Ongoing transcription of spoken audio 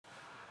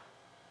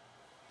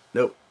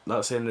Nope.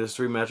 Not saying there's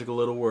three magical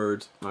little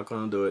words. Not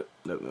gonna do it.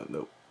 Nope, nope,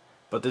 nope.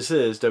 But this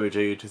is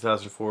WJU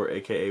 2004,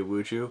 aka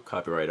Wuju,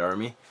 Copyright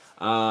Army.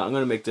 I'm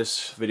gonna make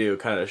this video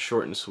kind of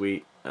short and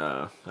sweet.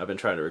 I've been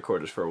trying to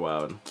record this for a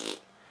while.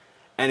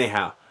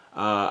 Anyhow,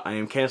 I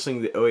am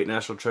canceling the '08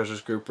 National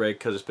Treasures group break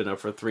because it's been up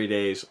for 3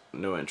 days.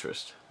 No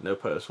interest. No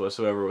post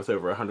whatsoever with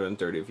over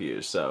 130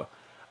 views. So,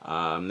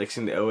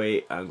 nixing the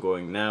 '08, I'm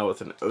going now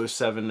with an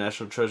 '07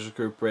 National Treasures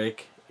group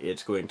break.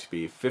 It's going to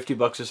be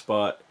 $50 a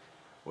spot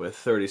with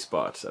 30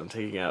 spots. I'm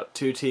taking out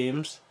 2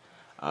 teams.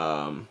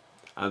 I'm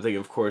thinking,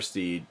 of course,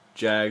 the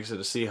Jags and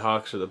the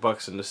Seahawks, or the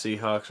Bucs and the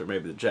Seahawks, or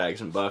maybe the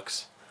Jags and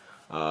Bucs.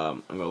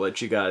 I'm going to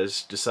let you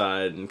guys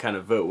decide and kind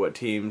of vote what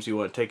teams you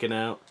want taken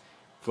out.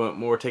 If you want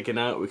more taken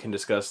out, we can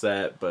discuss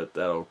that, but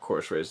that'll, of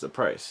course, raise the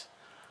price.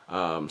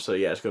 So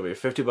yeah, it's going to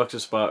be $50 a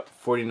spot,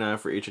 $49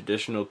 for each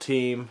additional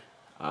team.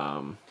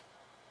 Like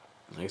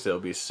I said,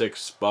 it'll be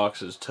 6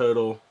 boxes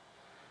total.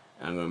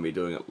 I'm going to be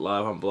doing it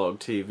live on Blog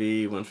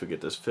TV once we get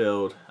this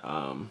filled.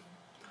 I'm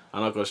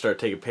not going to start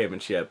taking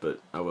payments yet, but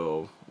I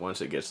will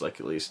once it gets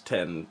like at least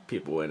 10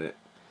 people in it,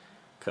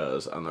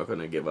 because I'm not going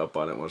to give up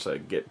on it once I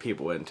get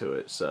people into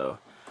it. So,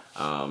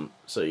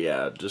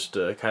 yeah, just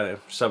to kind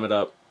of sum it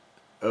up,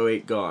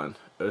 '08 gone,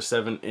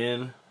 '07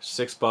 in,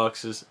 6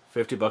 boxes,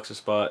 $50 a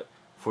spot,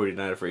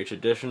 $49 for each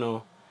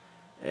additional,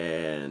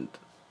 and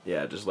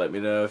yeah, just let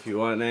me know if you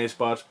want any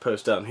spots.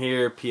 Post down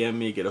here, PM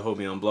me, get a hold of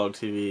me on Blog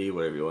TV,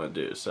 whatever you want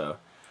to do. So,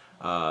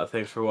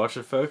 thanks for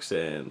watching, folks,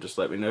 and just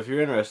let me know if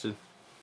you're interested.